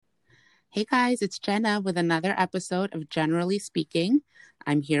Hey guys, it's Jenna with another episode of Generally Speaking.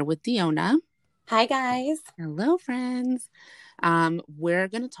 I'm here with Diona. Hi, guys. Hello, friends. We're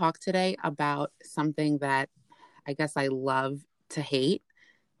going to talk today about something that I guess I love to hate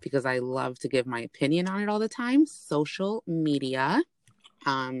because I love to give my opinion on it all the time. Social media.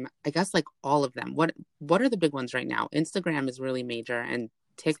 I guess like all of them. What are the big ones right now? Instagram is really major, and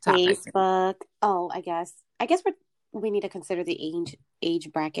TikTok, I think. Facebook. Oh, I guess we need to consider the age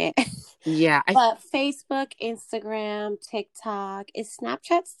bracket. Yeah, But Facebook, Instagram, TikTok. Is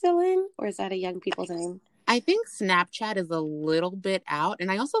Snapchat still in, or is that a young people's name? I think Snapchat is a little bit out,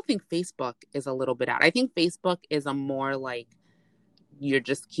 and I also think Facebook is a little bit out. I think Facebook is a more like you're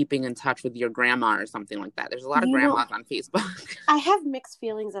just keeping in touch with your grandma or something like that. There's a lot of You know, grandmas on Facebook. I have mixed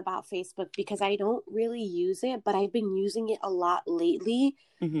feelings about Facebook because I don't really use it, but I've been using it a lot lately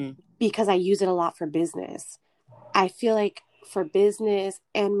hmm because I use it a lot for business. I feel like for business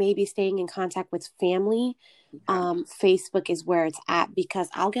and maybe staying in contact with family, Yeah, Facebook is where it's at because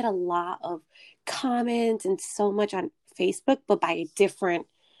I'll get a lot of comments and so much on Facebook, but by a different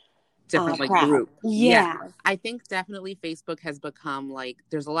different like crowd. group. Yeah, Yeah. I think definitely Facebook has become like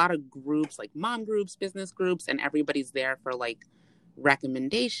there's a lot of groups like mom groups, business groups, and everybody's there for like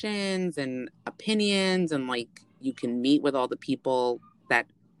recommendations and opinions, and like you can meet with all the people that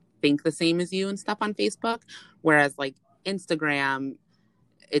think the same as you and stuff on Facebook. Whereas like Instagram,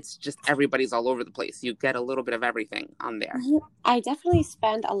 it's just everybody's all over the place. You get a little bit of everything on there. I definitely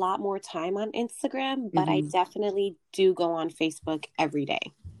spend a lot more time on Instagram, but I hmm definitely do go on Facebook every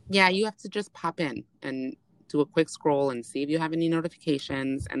day. Yeah, you have to just pop in and do a quick scroll and see if you have any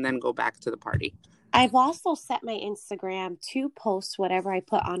notifications and then go back to the party. I've also set my Instagram to post whatever I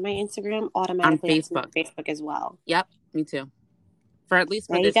put on my Instagram On automatically onto my Facebook. Facebook as well. Yep, me too. For at least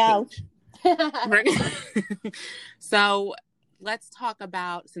for There you this go. page. Right. So let's talk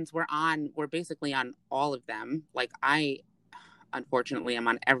about since we're basically on all of them. Like I unfortunately am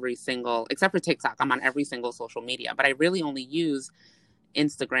on every single except for TikTok, I'm on every single social media, but I really only use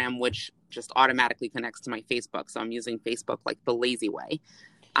Instagram, which just automatically connects to my Facebook. So I'm using Facebook like the lazy way.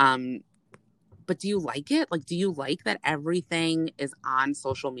 Um, but do you like it? Like, do you like that everything is on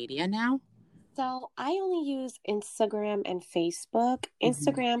social media now? So I only use Instagram and Facebook. hmm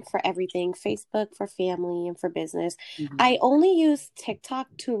Instagram for everything, Facebook for family and for business. hmm I only use TikTok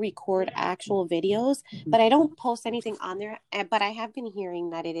to record actual videos, but I don't post anything on there. But I have been hearing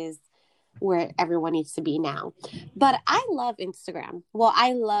that it is where everyone needs to be now. But I love Instagram. Well,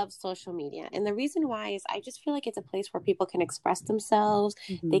 I love social media. And the reason why is I just feel like it's a place where people can express themselves,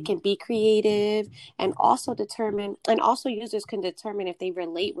 they hmm can be creative, and also users can determine if they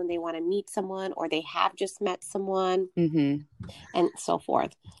relate when they want to meet someone or they have just met someone hmm and so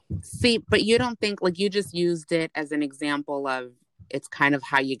forth. See, but you don't think like you just used it as an example of it's kind of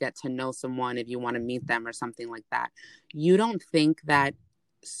how you get to know someone if you want to meet them or something like that. You don't think that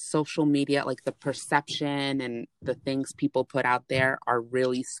social media, like the perception and the things people put out there, are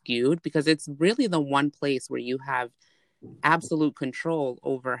really skewed because it's really the one place where you have absolute control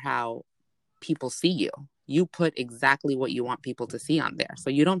over how people see you. You put exactly what you want people to see on there. So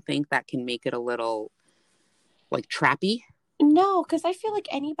you don't think that can make it a little like trappy? No, because I feel like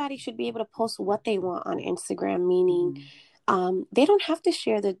anybody should be able to post what they want on Instagram, meaning Mm-hmm. they don't have to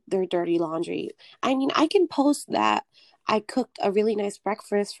share their dirty laundry. I mean, I can post that I cooked a really nice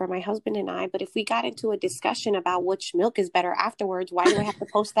breakfast for my husband and I, but if we got into a discussion about which milk is better afterwards, why do I have to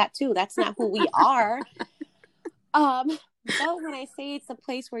post that too? That's not who we are. But when I say it's a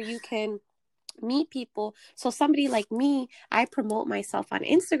place where you can meet people, so somebody like me, I promote myself on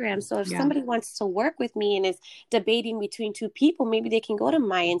Instagram. So if Yeah. somebody wants to work with me and is debating between two people, maybe they can go to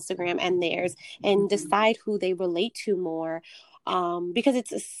my Instagram and theirs and Mhm. decide who they relate to more. Because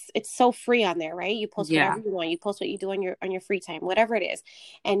it's so free on there, right? You post whatever Yeah. you want. You post what you do on your free time, whatever it is.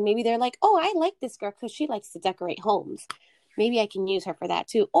 And maybe they're like, "Oh, I like this girl because she likes to decorate homes. Maybe I can use her for that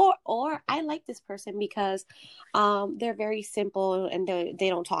too." Or I like this person because they're very simple and they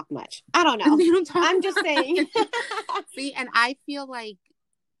don't talk much. I don't And know. they don't talk. I'm just saying. See, and I feel like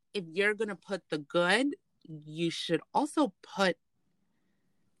if you're going to put the good, you should also put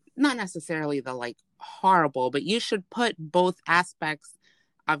not necessarily the like horrible, but you should put both aspects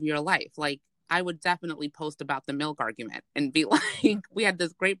of your life. Like, I would definitely post about the milk argument and be like, we had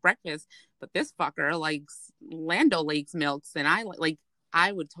this great breakfast, but this fucker likes Lando Lakes milks. And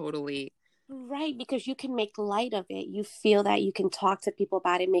I would totally, Right, because you can make light of it. You feel that you can talk to people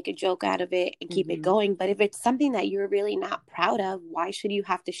about it, make a joke out of it, and keep it Mhm. going. But if it's something that you're really not proud of, why should you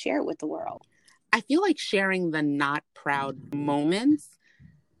have to share it with the world? I feel like sharing the not proud moments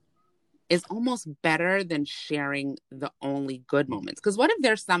is almost better than sharing the only good moments. Because what if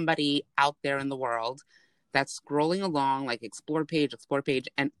there's somebody out there in the world that's scrolling along, like explore page,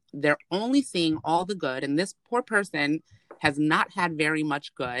 and they're only seeing all the good, and this poor person has not had very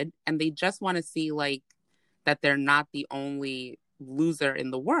much good, and they just want to see like that they're not the only loser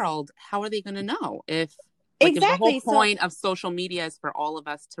in the world. How are they going to know if like if the whole Exactly. point of social media is for all of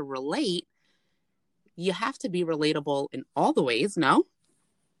us to relate? You have to be relatable in all the ways, no?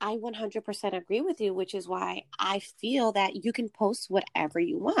 I 100% agree with you, which is why I feel that you can post whatever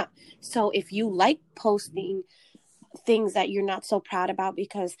you want. So if you like posting things that you're not so proud about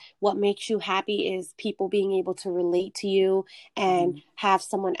because what makes you happy is people being able to relate to you and have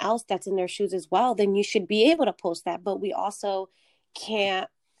someone else that's in their shoes as well, then you should be able to post that. But we also can't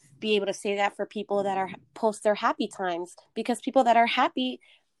be able to say that for people that are post their happy times, because people that are happy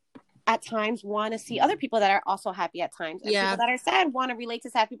at times want to see other people that are also happy at times, and people that are sad want to relate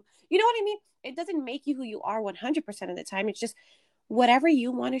to sad people. You know what I mean? It doesn't make you who you are 100% of the time. It's just whatever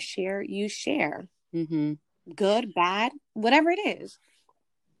you want to share, you share. Good, bad, whatever it is.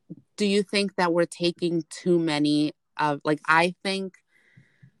 Do you think that we're taking too many of, like, I think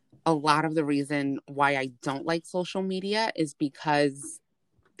a lot of the reason why I don't like social media is because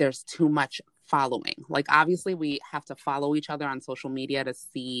there's too much following. Like, obviously we have to follow each other on social media to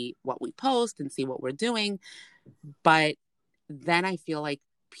see what we post and see what we're doing. But then I feel like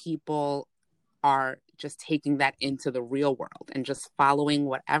people are just taking that into the real world and just following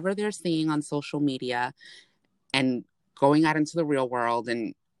whatever they're seeing on social media and going out into the real world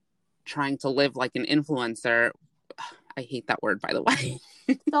and trying to live like an influencer. I hate that word, by the way.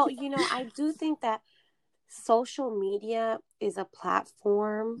 So, I do think that social media is a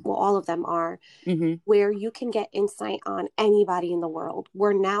platform, well, all of them are, where you can get insight on anybody in the world,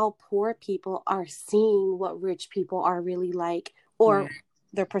 where now poor people are seeing what rich people are really like, or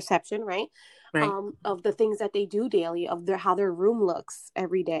their perception, right? Of the things that they do daily, of how their room looks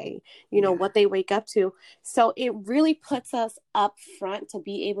every day, what they wake up to. So it really puts us up front to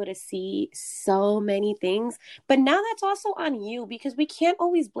be able to see so many things. But now that's also on you, because we can't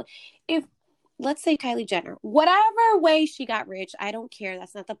always if let's say Kylie Jenner, whatever way she got rich, I don't care.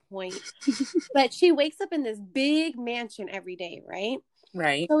 That's not the point. But she wakes up in this big mansion every day, right?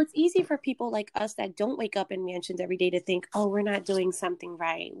 Right. So it's easy for people like us that don't wake up in mansions every day to think, oh, we're not doing something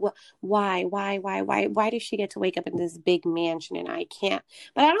right. Why does she get to wake up in this big mansion and I can't?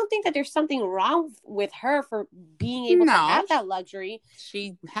 But I don't think that there's something wrong with her for being able to have that luxury.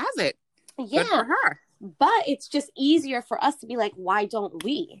 She has it. Yeah. Good for her. But it's just easier for us to be like, why don't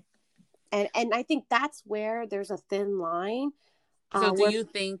we? And I think that's where there's a thin line. So do you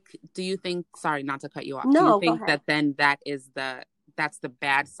think, sorry, not to cut you off. No, do you think that then that's the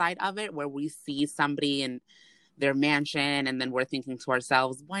bad side of it, where we see somebody in their mansion and then we're thinking to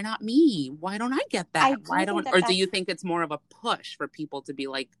ourselves, why not me? Why don't I get that? Do you think it's more of a push for people to be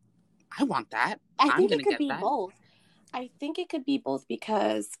like, I want that. I think it could be both. I think it could be both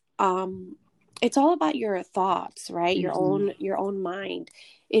because it's all about your thoughts, right? Your own mind.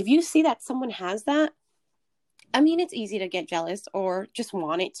 If you see that someone has that, I mean, it's easy to get jealous or just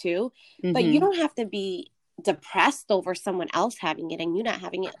want it too, but you don't have to be depressed over someone else having it and you not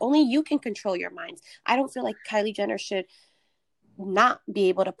having it. Only you can control your minds. I don't feel like Kylie Jenner should not be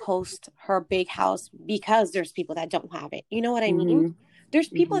able to post her big house because there's people that don't have it. You know what I mean? There's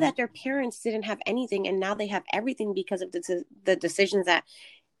people that their parents didn't have anything and now they have everything because of the decisions that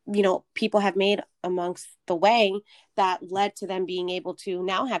people have made amongst the way that led to them being able to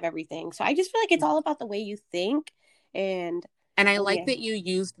now have everything. So I just feel like it's all about the way you think. And I like that you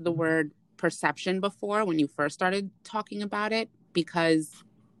used the word perception before when you first started talking about it, because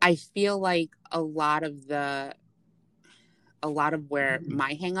I feel like a lot of where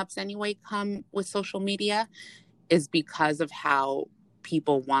my hangups anyway come with social media is because of how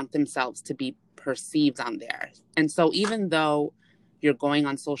people want themselves to be perceived on there. And so even though you're going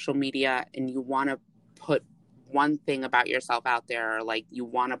on social media and you want to put one thing about yourself out there, or like you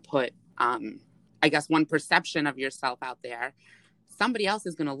want to put, I guess, one perception of yourself out there, somebody else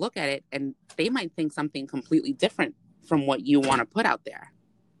is going to look at it and they might think something completely different from what you want to put out there,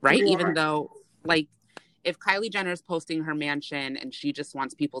 right? Yeah. Even though, like, if Kylie Jenner is posting her mansion and she just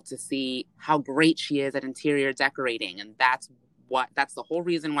wants people to see how great she is at interior decorating, and that's the whole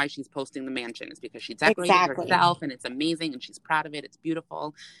reason why she's posting the mansion, is because she decorated herself and it's amazing and she's proud of it. It's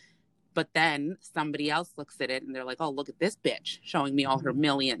beautiful. But then somebody else looks at it and they're like, oh, look at this bitch showing me all her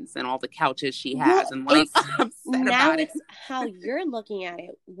millions and all the couches she has. And what's upset now about it's how you're looking at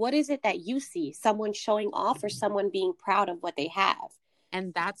it. What is it that you see? Someone showing off or someone being proud of what they have?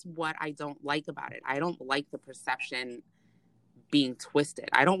 And that's what I don't like about it. I don't like the perception being twisted.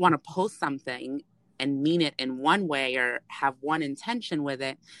 I don't want to post something and mean it in one way or have one intention with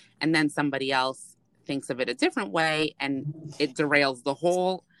it, and then somebody else thinks of it a different way and it derails the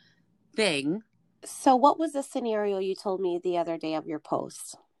whole thing. So what was the scenario you told me the other day of your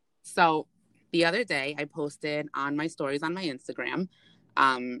post? So the other day I posted on my stories on my Instagram.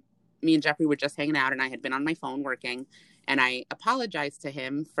 Me and Jeffrey were just hanging out and I had been on my phone working, and I apologized to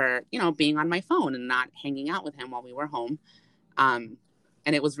him for, being on my phone and not hanging out with him while we were home.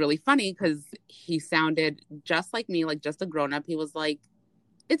 And it was really funny because he sounded just like me, like just a grown-up. He was like,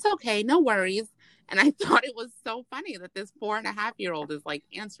 "It's okay, no worries." And I thought it was so funny that this 4.5-year-old is like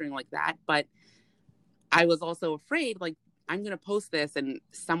answering like that. But I was also afraid, like, I'm going to post this and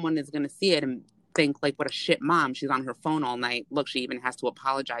someone is going to see it and think, like, what a shit mom. She's on her phone all night. Look, she even has to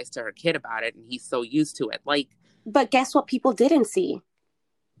apologize to her kid about it. And he's so used to it. Like, but guess what people didn't see?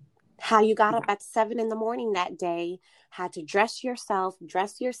 How you got up at 7 a.m. that day, had to dress yourself,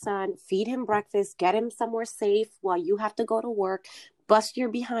 dress your son, feed him breakfast, get him somewhere safe while you have to go to work, bust your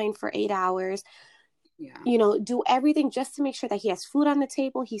behind for 8 hours. Yeah. Do everything just to make sure that he has food on the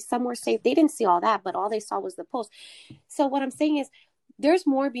table, he's somewhere safe. They didn't see all that, but all they saw was the post. So what I'm saying is there's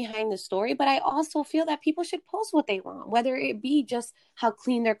more behind the story, but I also feel that people should post what they want, whether it be just how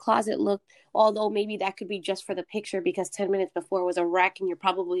clean their closet looked, although maybe that could be just for the picture because 10 minutes before was a wreck and you're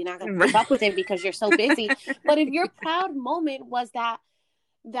probably not going to keep up with it because you're so busy. But if your proud moment was that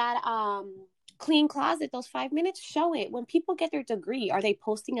clean closet, those 5 minutes, show it. When people get their degree, are they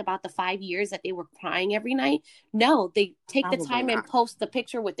posting about the 5 years that they were crying every night? No, they take the time and post the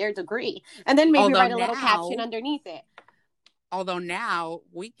picture with their degree and then maybe write a little caption underneath it. Although now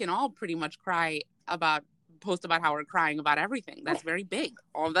we can all pretty much post about how we're crying about everything. That's very big.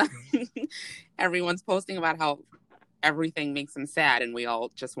 Everyone's posting about how everything makes them sad and we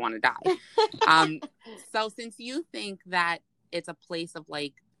all just want to die. So since you think that it's a place of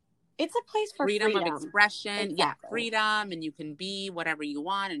it's a place for freedom of expression. Exactly. Yeah, freedom, and you can be whatever you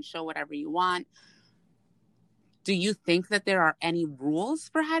want and show whatever you want. Do you think that there are any rules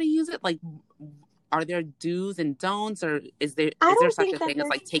for how to use it? Like, are there do's and don'ts, or is there such a thing as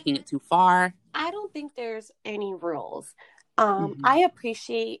like taking it too far? I don't think there's any rules. I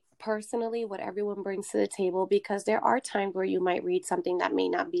appreciate personally what everyone brings to the table because there are times where you might read something that may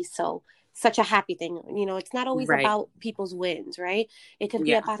not be such a happy thing. It's not always about people's wins, right? It could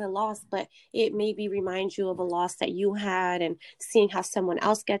be about a loss, but it maybe reminds you of a loss that you had, and seeing how someone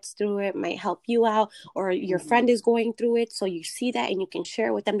else gets through it might help you out, or your friend is going through it. So you see that and you can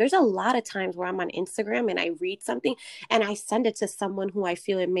share with them. There's a lot of times where I'm on Instagram and I read something and I send it to someone who I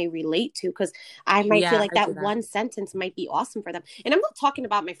feel it may relate to, because I might feel like that one sentence might be awesome for them. And I'm not talking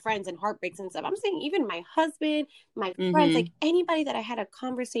about my friends and heartbreaks and stuff. I'm saying even my husband, my friends, like anybody that I had a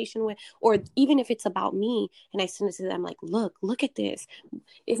conversation with, or even if it's about me and I send it to them, like, look at this.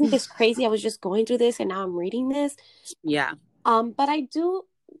 Isn't this crazy? I was just going through this and now I'm reading this. Yeah. But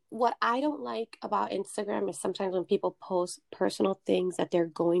what I don't like about Instagram is sometimes when people post personal things that they're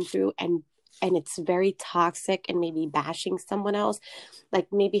going through and it's very toxic and maybe bashing someone else, like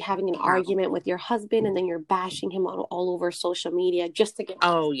maybe having an argument with your husband and then you're bashing him all over social media just to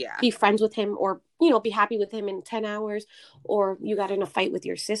be friends with him, or be happy with him in 10 hours, or you got in a fight with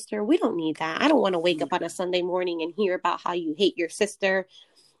your sister. We don't need that. I don't want to wake up on a Sunday morning and hear about how you hate your sister.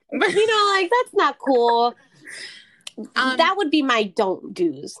 That's not cool. That would be my don't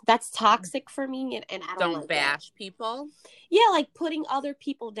do's. That's toxic for me, and I don't like bash people. Yeah, like putting other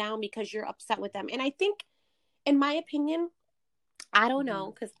people down because you're upset with them. And I think, in my opinion, I don't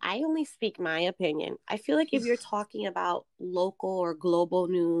know, because I only speak my opinion. I feel like if you're talking about local or global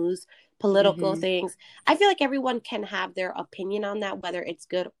news, political things, I feel like everyone can have their opinion on that, whether it's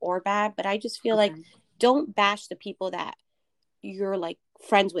good or bad. But I just feel like don't bash the people that you're like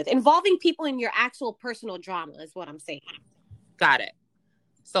friends with. Involving people in your actual personal drama is what I'm saying. Got it.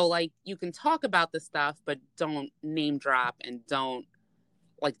 So like you can talk about the stuff, but don't name drop and don't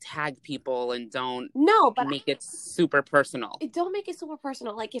like tag people and don't make it super personal. Don't make it super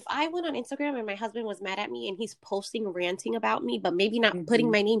personal. Like if I went on Instagram and my husband was mad at me and he's posting, ranting about me, but maybe not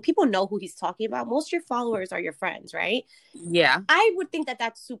putting my name, people know who he's talking about. Most of your followers are your friends, right? Yeah. I would think that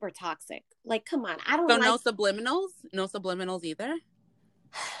that's super toxic. Like, come on. I don't So no subliminals? No subliminals either?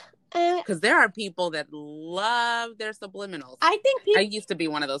 Because there are people that love their subliminals. I think I used to be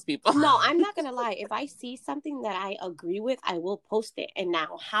one of those people. No, I'm not going to lie. If I see something that I agree with, I will post it. And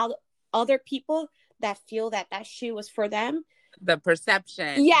now how other people that feel that shoe was for them, The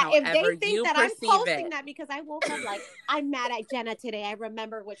perception, Yeah, if however they think you that I'm perceive posting it. that because I woke up like, I'm mad at Jenna today, I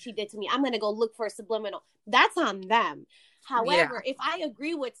remember what she did to me, I'm going to go look for a subliminal, that's on them. Yeah. However, if I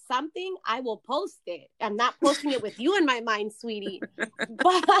agree with something, I will post it. I'm not posting it with you in my mind, sweetie, but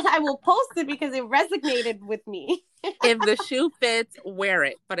I will post it because it resonated with me. If the shoe fits, wear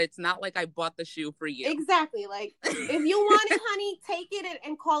it. But it's not like I bought the shoe for you. Exactly. Like, if you want it, honey, take it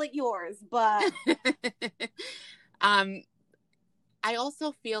and call it yours. But I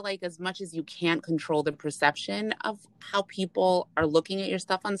also feel like as much as you can't control the perception of how people are looking at your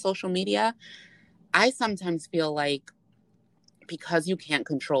stuff on social media, I sometimes feel like because you can't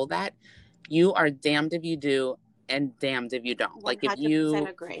control that, you are damned if you do and damned if you don't. Like 100%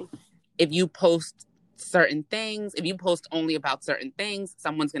 agree. if you post certain things, if you post only about certain things,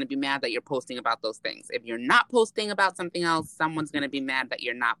 someone's going to be mad that you're posting about those things. If you're not posting about something else, someone's going to be mad that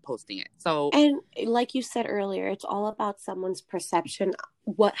you're not posting it. So, and like you said earlier, it's all about someone's perception,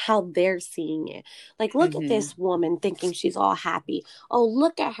 how they're seeing it. Like, look at this woman thinking she's all happy. Oh,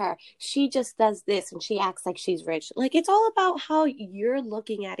 look at her. She just does this and she acts like she's rich. Like, it's all about how you're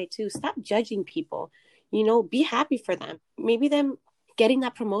looking at it too. Stop judging people. Be happy for them. Maybe them getting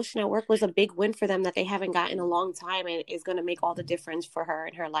that promotion at work was a big win for them that they haven't gotten in a long time, and is going to make all the difference for her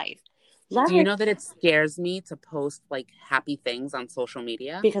in her life. Do you know that it scares me to post like happy things on social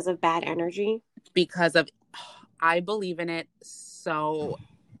media? Because of bad energy? Because of, I believe in it so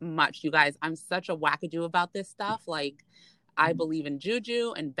much, you guys. I'm such a wackadoo about this stuff. Like, I believe in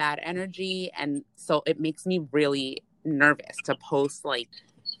juju and bad energy. And so it makes me really nervous to post like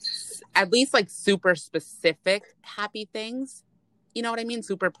at least like super specific happy things. You know what I mean?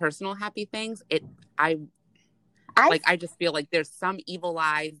 Super personal happy things. I just feel like there's some evil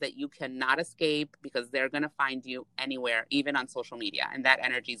eyes that you cannot escape because they're going to find you anywhere, even on social media. And that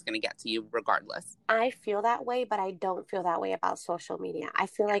energy is going to get to you regardless. I feel that way, but I don't feel that way about social media. I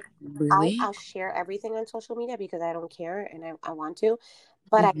feel like really? I'll share everything on social media because I don't care and I want to.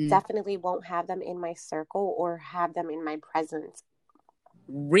 But I definitely won't have them in my circle or have them in my presence.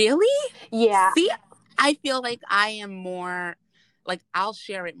 Really? Yeah. See, I feel like I am more... like, I'll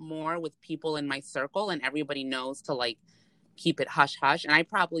share it more with people in my circle and everybody knows to like keep it hush hush. And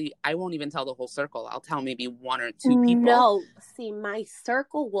I won't even tell the whole circle. I'll tell maybe one or two people. No, see, my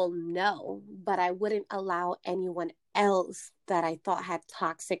circle will know, but I wouldn't allow anyone else that I thought had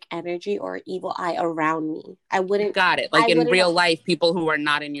toxic energy or evil eye around me. I wouldn't. Got it. Like, in real life, people who are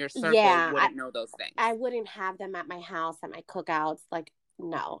not in your circle wouldn't know those things. I wouldn't have them at my house, at my cookouts. Like,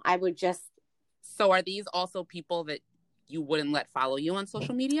 no, I would just. So are these also people that you wouldn't let follow you on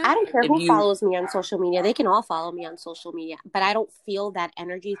social media? I don't care who follows me on social media. They can all follow me on social media, but I don't feel that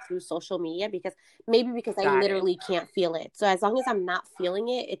energy through social media because I literally can't feel it. So as long as I'm not feeling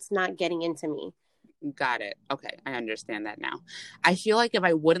it, it's not getting into me. Got it. Okay. I understand that now. I feel like if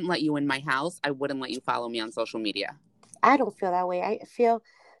I wouldn't let you in my house, I wouldn't let you follow me on social media. I don't feel that way. I feel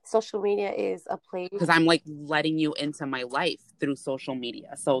social media is a place because I'm like letting you into my life through social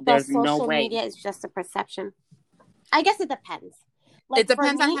media. So there's no way. Social media is just a perception. I guess it depends. Like, it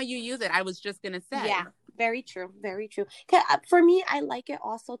depends on how you use it. I was just going to say. Yeah, very true. Very true. For me, I like it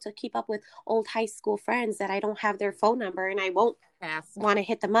also to keep up with old high school friends that I don't have their phone number and I won't want to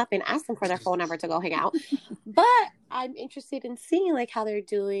hit them up and ask them for their phone number to go hang out. But I'm interested in seeing like how they're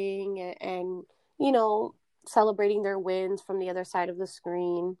doing and celebrating their wins from the other side of the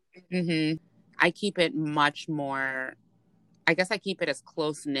screen. Mm-hmm. I keep it much more, I guess I keep it as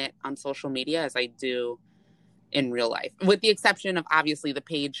close-knit on social media as I do in real life, with the exception of obviously the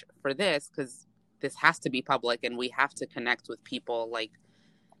page for this, because this has to be public and we have to connect with people like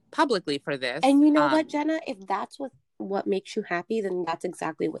publicly for this. And you know what, Jenna, if that's what makes you happy, then that's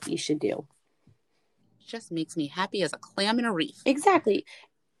exactly what you should do. Just makes me happy as a clam in a reef. Exactly.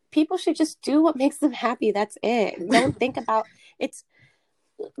 People should just do what makes them happy. That's it. Don't think about it's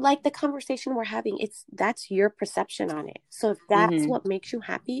like the conversation we're having. That's your perception on it. So if that's what makes you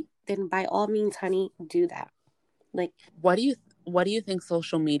happy, then by all means, honey, do that. Like, what do you think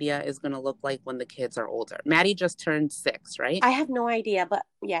social media is going to look like when the kids are older? Maddie just turned 6, right? I have no idea, but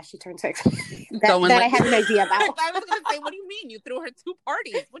yeah, she turned 6. I have an idea about. I was going to say, what do you mean? You threw her 2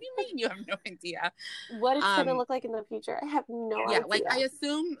 parties. What do you mean you have no idea? What it's going to look like in the future? I have no idea. Yeah, like I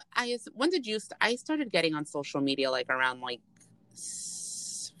assume, when did you, I started getting on social media like around like,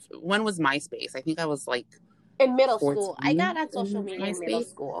 when was MySpace? I think I was like. In middle school. I got on social media in middle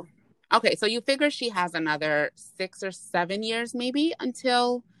school. Okay, so you figure she has another 6 or 7 years maybe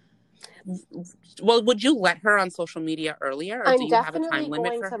until... Well, would you let her on social media earlier, or do you have a time limit for her? I'm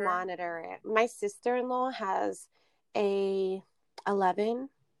definitely going to monitor it. My sister-in-law has a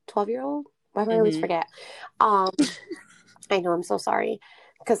 12-year-old. Why do I always forget? I know, I'm so sorry,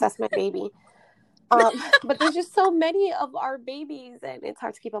 because that's my baby. But there's just so many of our babies and it's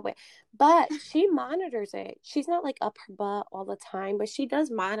hard to keep up with. But she monitors it. She's not like up her butt all the time, but she does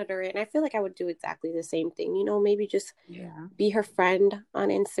monitor it. And I feel like I would do exactly the same thing. You know, maybe just be her friend on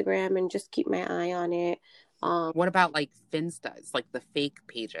Instagram and just keep my eye on it. What about like Finstas, like the fake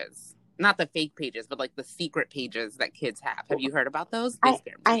pages? Not the fake pages, but like the secret pages that kids have. Have you heard about those? They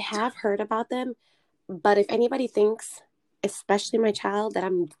scare me. I have heard about them, but if anybody thinks, especially my child, that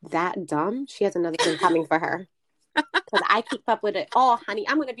I'm that dumb, she has another thing coming for her. Because I keep up with it. Oh, honey,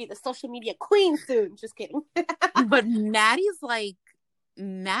 I'm going to be the social media queen soon. Just kidding. But Maddie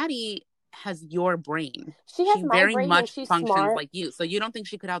has your brain. She has she my very brain much and she's functions smart. like you. So you don't think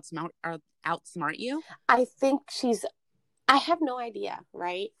she could outsmart you? I think I have no idea,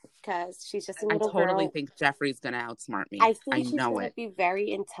 right? Because she's just a little girl. I totally think Jeffrey's going to outsmart me. I think she's going to be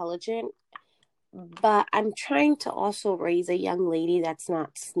very intelligent. But I'm trying to also raise a young lady that's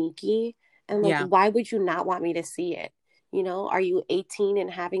not sneaky. And like, why would you not want me to see it? You know, are you 18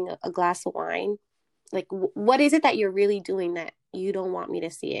 and having a glass of wine? Like, what is it that you're really doing that you don't want me to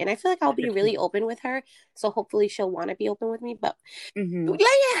see it? And I feel like I'll be really open with her. So hopefully she'll want to be open with me. But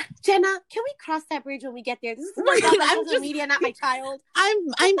yeah, Jenna, can we cross that bridge when we get there? This is about social media, not my child.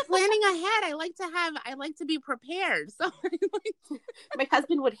 I'm planning ahead. I like to be prepared. So my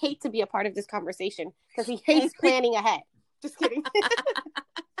husband would hate to be a part of this conversation because he hates planning ahead. Just kidding.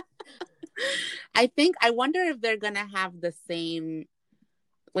 I wonder if they're gonna have the same.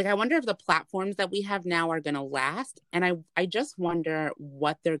 Like, I wonder if the platforms that we have now are going to last. And I just wonder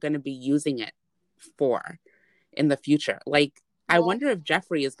what they're going to be using it for in the future. Like, I wonder if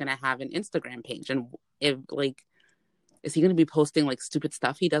Jeffrey is going to have an Instagram page. And if, like, is he going to be posting, like, stupid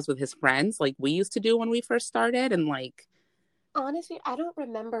stuff he does with his friends like we used to do when we first started? And, like... Honestly, I don't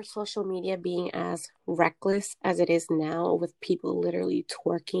remember social media being as reckless as it is now with people literally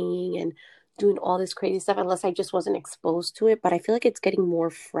twerking and doing all this crazy stuff, unless I just wasn't exposed to it. But I feel like it's getting more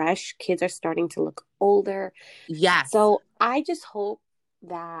fresh. Kids are starting to look older. Yes. So I just hope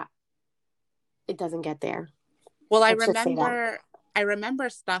that it doesn't get there. Well, I remember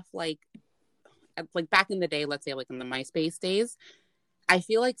stuff like back in the day, let's say like in the MySpace days, I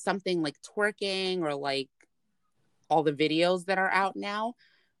feel like something like twerking or like all the videos that are out now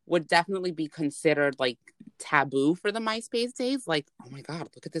would definitely be considered like taboo for the MySpace days. Like, oh my God,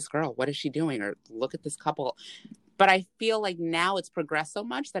 look at this girl. What is she doing? Or look at this couple. But I feel like now it's progressed so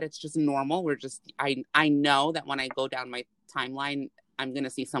much that it's just normal. I know that when I go down my timeline, I'm going to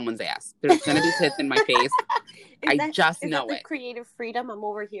see someone's ass. There's going to be tits in my face. I just know it. Creative freedom I'm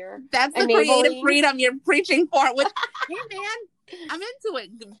over here. That's the creative freedom you're preaching for. Which, hey man, I'm into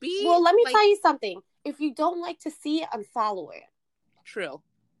it. Well, let me tell you something. If you don't like to see it, unfollow it. True.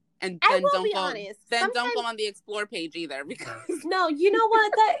 And then don't go on the explore page either, because no, you know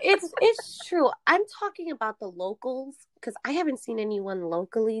what? It's true. I'm talking about the locals because I haven't seen anyone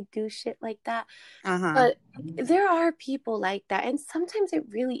locally do shit like that. But there are people like that, and sometimes it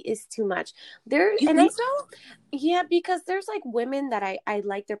really is too much. You think so? Yeah, because there's like women that I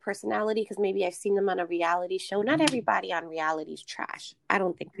like their personality because maybe I've seen them on a reality show. Not everybody on reality is trash. I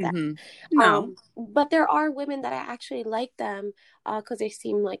don't think that. No. But there are women that I actually like them because they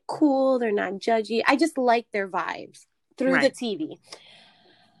seem like cool. They're not judgy. I just like their vibes through the TV.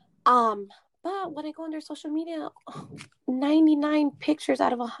 But when I go on their social media, 99 pictures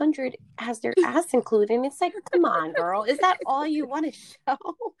out of 100 has their ass included. And it's like, come on, girl. Is that all you want to show?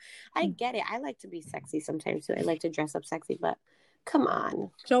 I get it. I like to be sexy sometimes too. I like to dress up sexy, but come on.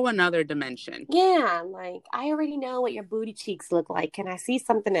 Show another dimension. Yeah, like, I already know what your booty cheeks look like. Can I see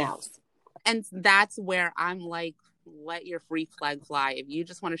something else? And that's where I'm like, let your free flag fly. If you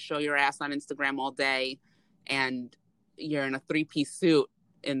just want to show your ass on Instagram all day and you're in a 3-piece suit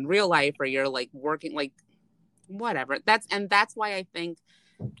in real life, or you're like working, like whatever, that's why I think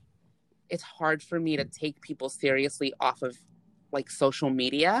it's hard for me to take people seriously off of like social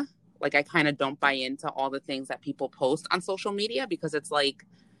media. Like, I kind of don't buy into all the things that people post on social media, because it's like,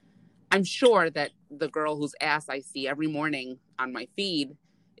 I'm sure that the girl whose ass I see every morning on my feed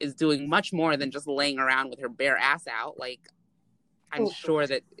is doing much more than just laying around with her bare ass out. Like, I'm sure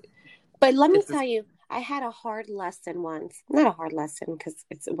that. But let me tell you, I had a hard lesson once. Not a hard lesson because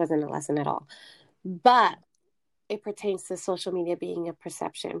it wasn't a lesson at all. But it pertains to social media being a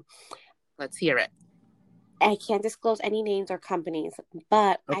perception. Let's hear it. I can't disclose any names or companies,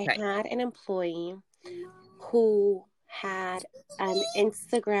 but okay. I had an employee who had an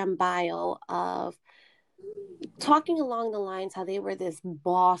Instagram bio of talking along the lines how they were this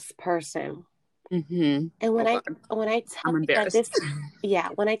boss person. Mm-hmm. And Oh God, when I tell I'm you that embarrassed.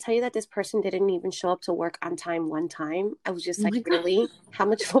 when I tell you that this person didn't even show up to work on time one time, I was just Oh like, my God. really? How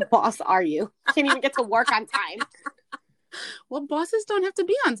much of a boss are you? Can't even get to work on time. Well, bosses don't have to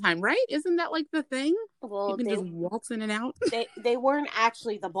be on time, right? Isn't that like the thing? You Well, can just waltz in and out. they weren't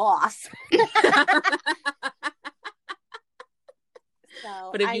actually the boss. So,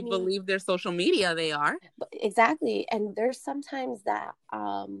 But if I you mean, believe their social media, they are. exactly. And there's sometimes that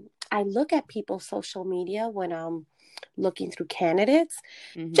I look at people's social media when I'm looking through candidates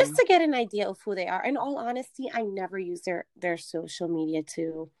just Mm-hmm. to get an idea of who they are. In all honesty, I never use their social media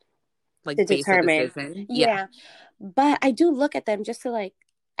Like to base a determine. decision. Yeah. Yeah. But I do look at them just to like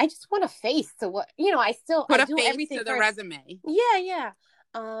I just want a face to what I Put a do face everything to the first. resume. Yeah, yeah.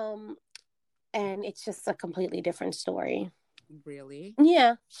 Um and it's just a completely different story. Really?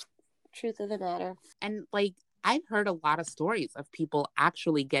 Yeah, truth of the matter. And like, I've heard a lot of stories of people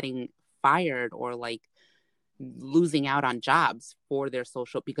actually getting fired or like losing out on jobs for their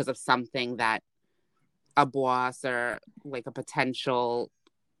social because of something that a boss or like a potential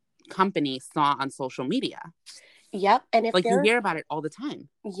company saw on social media. Yep. And if Like you there hear about it all the time.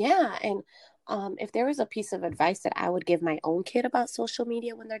 Yeah, and if there was a piece of advice that I would give my own kid about social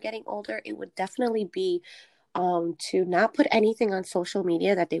media when they're getting older, it would definitely be to not put anything on social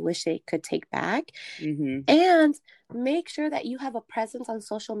media that they wish they could take back, Mm-hmm. and make sure that you have a presence on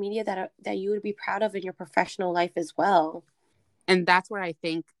social media that you would be proud of in your professional life as well. And that's where I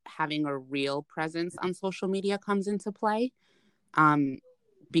think having a real presence on social media comes into play. Um,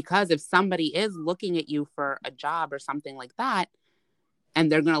 because if somebody is looking at you for a job or something like that,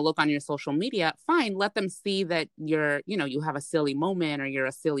 and they're going to look on your social media, fine, let them see that you're, you have a silly moment or you're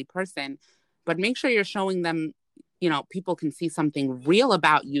a silly person, but make sure you're showing them, people can see something real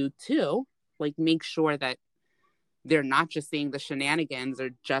about you too. Like make sure that they're not just seeing the shenanigans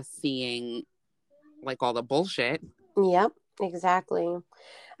or just seeing like all the bullshit. Yep, exactly.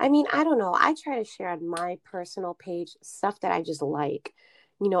 I mean, I don't know. I try to share on my personal page stuff that I just like.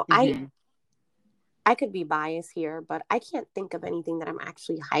 You know, I Mm-hmm. I could be biased here, but I can't think of anything that I'm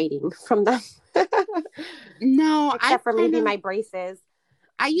actually hiding from them. No, I Except for kind maybe of, my braces.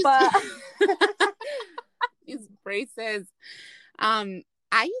 I used But to, these braces. Um,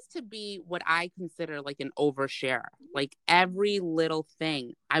 I used to be what I consider like an oversharer. Like every little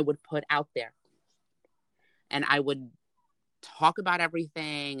thing I would put out there and I would talk about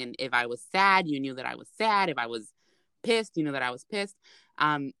everything. And if I was sad, you knew that I was sad. If I was pissed, you knew that I was pissed.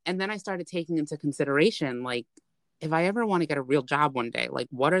 And then I started taking into consideration, like, if I ever want to get a real job one day, like,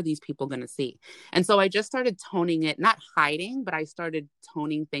 what are these people going to see? And so I just started toning it, not hiding, but I started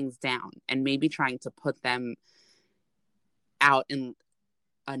toning things down and maybe trying to put them out in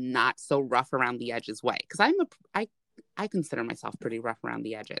a not so rough around the edges way. Because I consider myself pretty rough around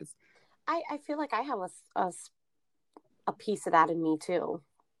the edges. I feel like I have a piece of that in me too.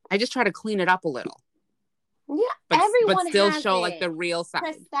 I just try to clean it up a little, Yeah, but everyone still has show like it. the real side.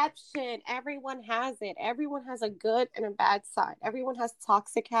 Perception. Everyone has it. Everyone has a good and a bad side. Everyone has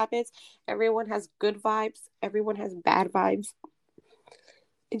toxic habits. Everyone has good vibes. Everyone has bad vibes.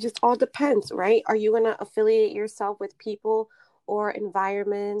 It just all depends, right? Are you going to affiliate yourself with people or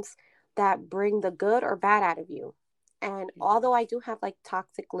environments that bring the good or bad out of you? And although I do have like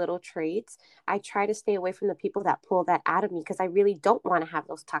toxic little traits, I try to stay away from the people that pull that out of me because I really don't want to have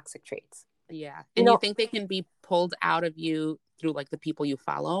those toxic traits. Yeah. You And you know, think they can be pulled out of you through like the people you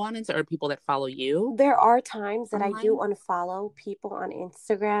follow on Insta or people that follow you there are times that I do online? unfollow people on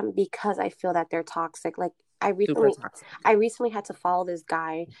Instagram because I feel that they're toxic. Like I Super recently toxic. I recently had to follow this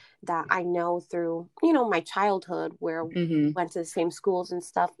guy that I know through, my childhood where we Mm-hmm. went to the same schools and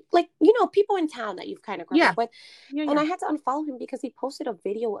stuff. Like, people in town that you've kind of grown Yeah. up with. Yeah. And Yeah. I had to unfollow him because he posted a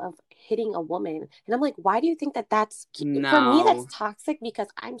video of hitting a woman. And I'm like, why do you think that that's for me that's No. toxic because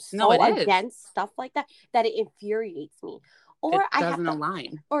I'm No, it so is. against stuff like that it infuriates me. Or It I have doesn't to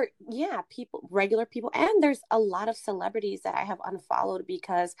align. or yeah, people, regular people, and there's a lot of celebrities that I have unfollowed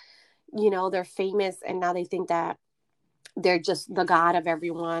because they're famous and now they think that they're just the god of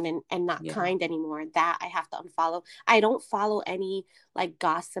everyone and not Yeah. kind anymore. That I have to unfollow. I don't follow any like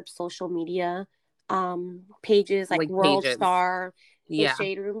gossip social media pages like Like World pages. Star and Yeah.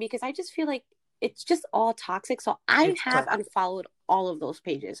 Shade Room because I just feel like it's just all toxic. So I It's have toxic. unfollowed all of those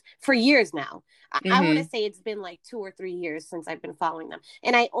pages for years now. I want to Mm-hmm. say it's been like 2 or 3 years since I've been following them.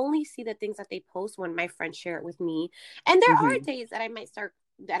 And I only see the things that they post when my friends share it with me. And there are Mm-hmm. days that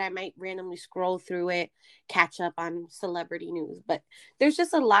I might randomly scroll through it, catch up on celebrity news. But there's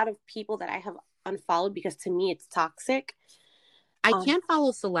just a lot of people that I have unfollowed because to me it's toxic. I Um, can't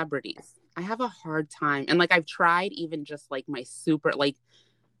follow celebrities. I have a hard time. And like I've tried even just like my super like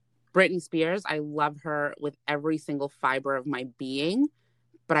Britney Spears, I love her with every single fiber of my being,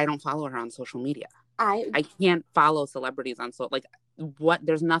 but I don't follow her on social media. I can't follow celebrities on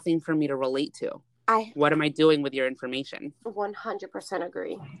there's nothing for me to relate to. What am I doing with your information? 100%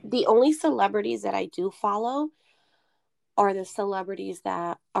 agree. The only celebrities that I do follow are the celebrities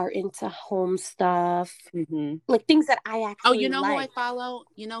that are into home stuff, like things that I actually who I follow?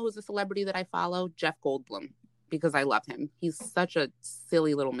 You know who's a celebrity that I follow? Jeff Goldblum, because I love him. He's such a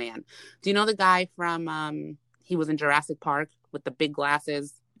silly little man. Do you know the guy from, he was in Jurassic Park with the big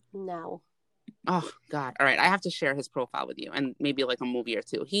glasses? No. Oh, God. All right. I have to share his profile with you and maybe like a movie or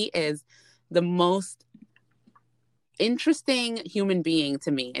two. He is the most interesting human being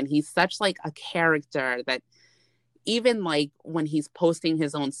to me. And he's such like a character that even like when he's posting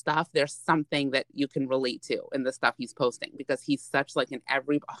his own stuff, there's something that you can relate to in the stuff he's posting, because he's such like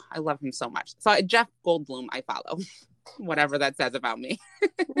I love him so much. So Jeff Goldblum, I follow. Whatever that says about me.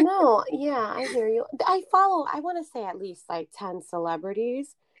 No, yeah, I hear you. I want to say at least like 10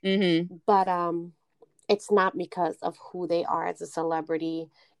 celebrities. But it's not because of who they are as a celebrity.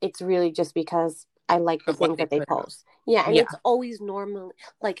 It's really just because I like the things that they post. Yeah, and it's always normal.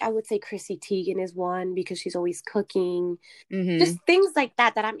 Like I would say Chrissy Teigen is one, because she's always cooking. Just things like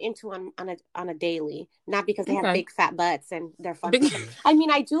that I'm into on a daily. Not because they have big fat butts and they're fun. I mean,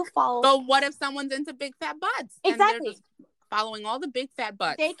 I do follow. But what if someone's into big fat butts? Exactly. And they're just following all the big fat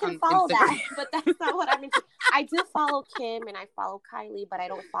butts. They can follow that, but that's not what I'm into. I do follow Kim and I follow Kylie, but I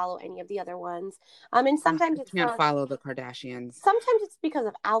don't follow any of the other ones. And sometimes I can't follow the Kardashians. Sometimes it's because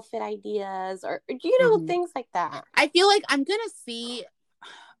of outfit ideas or things like that. I feel like I'm gonna see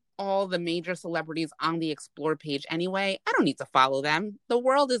all the major celebrities on the Explore page anyway. I don't need to follow them. The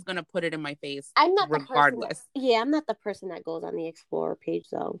world is gonna put it in my face. I'm not regardless. I'm not the person that goes on the Explore page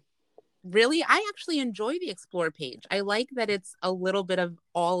though. Really, I actually enjoy the Explore page. I like that it's a little bit of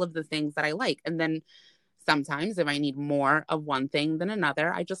all of the things that I like. And then sometimes if I need more of one thing than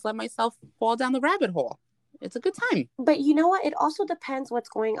another, I just let myself fall down the rabbit hole. It's a good time. But you know what? It also depends what's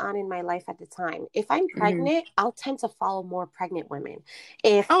going on in my life at the time. If I'm pregnant, I'll tend to follow more pregnant women.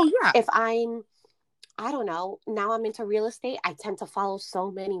 If I'm, I don't know, now I'm into real estate, I tend to follow so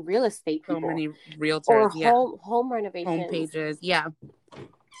many real estate people. So many realtors. Or home renovations. Home pages. Yeah.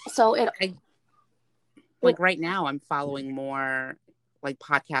 So like right now I'm following more like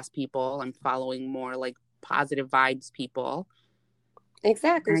podcast people. I'm following more like positive vibes people.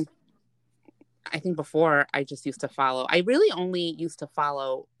 Exactly. I think before I just used to follow, I really only used to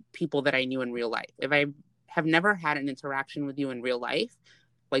follow people that I knew in real life. If I have never had an interaction with you in real life,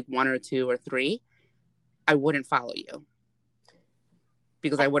 like 1 or 2 or 3, I wouldn't follow you,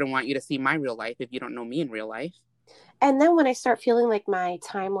 because I wouldn't want you to see my real life if you don't know me in real life. And then when I start feeling like my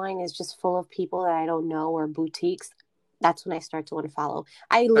timeline is just full of people that I don't know or boutiques, that's when I start to unfollow.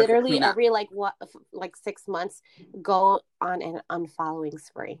 I literally every 6 months go on an unfollowing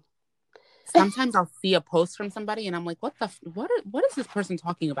spree. Sometimes I'll see a post from somebody and I'm like, what is this person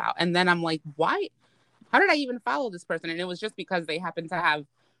talking about? And then I'm like, why? How did I even follow this person? And it was just because they happened to have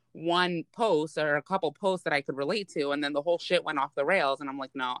one post or a couple posts that I could relate to, and then the whole shit went off the rails, and I'm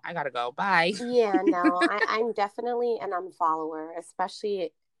like, no, I gotta go, bye. Yeah, no, I'm definitely an unfollower,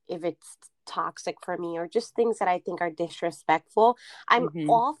 especially if it's toxic for me or just things that I think are disrespectful. I'm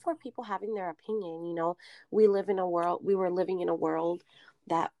all for people having their opinion. We were living in a world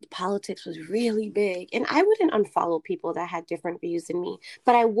that politics was really big, and I wouldn't unfollow people that had different views than me,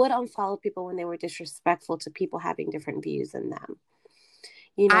 but I would unfollow people when they were disrespectful to people having different views than them.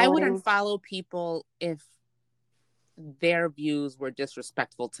 I wouldn't follow people if their views were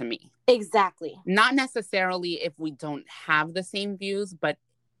disrespectful to me. Exactly. Not necessarily if we don't have the same views, but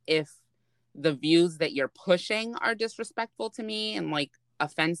if the views that you're pushing are disrespectful to me and like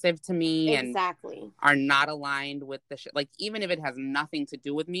offensive to me and are not aligned with the shit. Like even if it has nothing to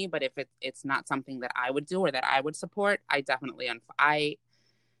do with me, but if it's not something that I would do or that I would support, I definitely I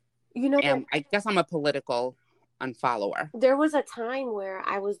guess I'm a political unfollower. There was a time where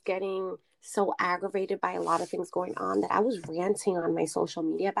I was getting so aggravated by a lot of things going on that I was ranting on my social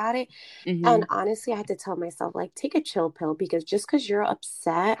media about it. And honestly, I had to tell myself, like, take a chill pill, because just because you're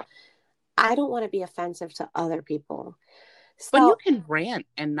upset, I don't want to be offensive to other people. But you can rant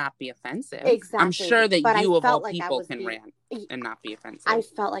and not be offensive. Exactly. I'm sure that you of all people can rant and not be offensive. I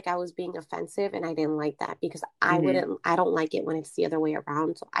felt like I was being offensive, and I didn't like that, because I don't like it when it's the other way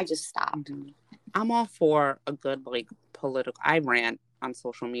around. So I just stopped. I'm all for a good political. I rant on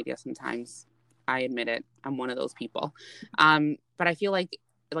social media sometimes. I admit it. I'm one of those people. But I feel like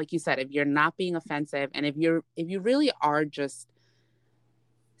you said, if you're not being offensive, and if you really are just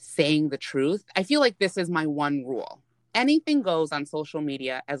saying the truth, I feel like this is my one rule. anything goes on social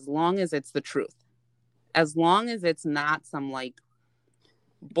media as long as it's the truth. As long as it's not some like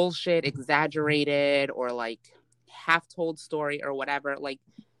bullshit, exaggerated, or like half told story or whatever. Like,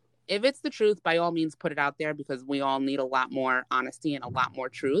 if it's the truth, by all means, put it out there, because we all need a lot more honesty and a lot more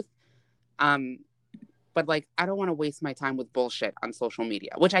truth. But like, I don't want to waste my time with bullshit on social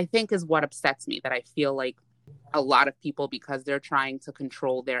media, which I think is what upsets me, that I feel like a lot of people, because they're trying to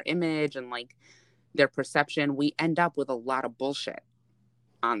control their image and like their perception, we end up with a lot of bullshit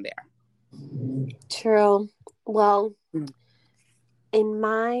on there. True. Well, in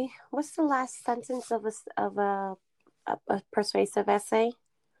my, what's the last sentence of a persuasive essay?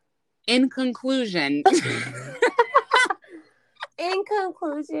 In conclusion,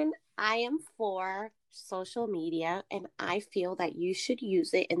 I am for social media, and I feel that you should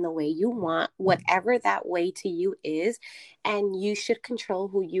use it in the way you want, whatever that way to you is, and you should control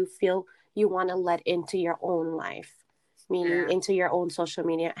who you feel you want to let into your own life, meaning into your own social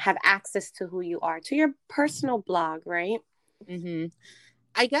media, have access to who you are, to your personal blog, right? Mm-hmm.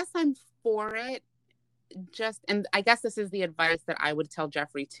 I guess I'm for it. And I guess this is the advice that I would tell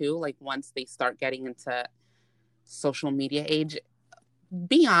Jeffrey too, like once they start getting into social media age,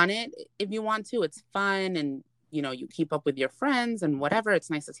 be on it if you want to. It's fun, and you know, you keep up with your friends and whatever. It's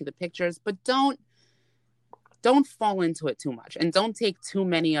nice to see the pictures, but don't fall into it too much, and don't take too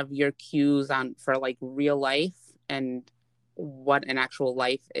many of your cues on for like real life and what an actual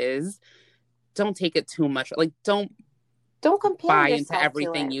life is. Don't take it too much. Like, don't compare buy yourself into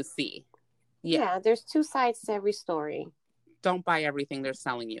everything to it. you see. Yeah, there's two sides to every story. Don't buy everything they're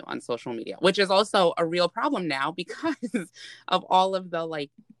selling you on social media, which is also a real problem now because of all of the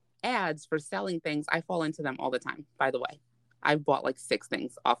like ads for selling things. I fall into them all the time, by the way. I've bought like 6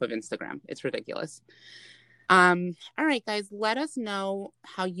 things off of Instagram. It's ridiculous. All right, guys, let us know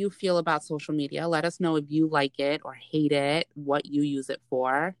how you feel about social media. Let us know if you like it or hate it, what you use it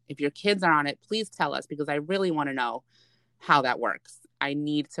for. If your kids are on it, please tell us, because I really want to know how that works. I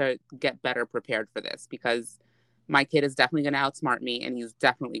need to get better prepared for this, because my kid is definitely going to outsmart me, and he's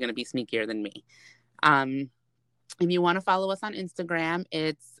definitely going to be sneakier than me. If you want to follow us on Instagram,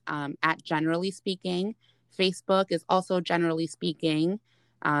 it's at Generally Speaking. Facebook is also Generally Speaking.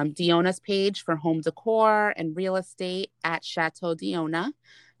 Diona's page for home decor and real estate at Chateau Diona.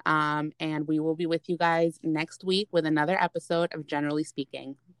 And we will be with you guys next week with another episode of Generally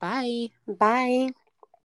Speaking. Bye. Bye.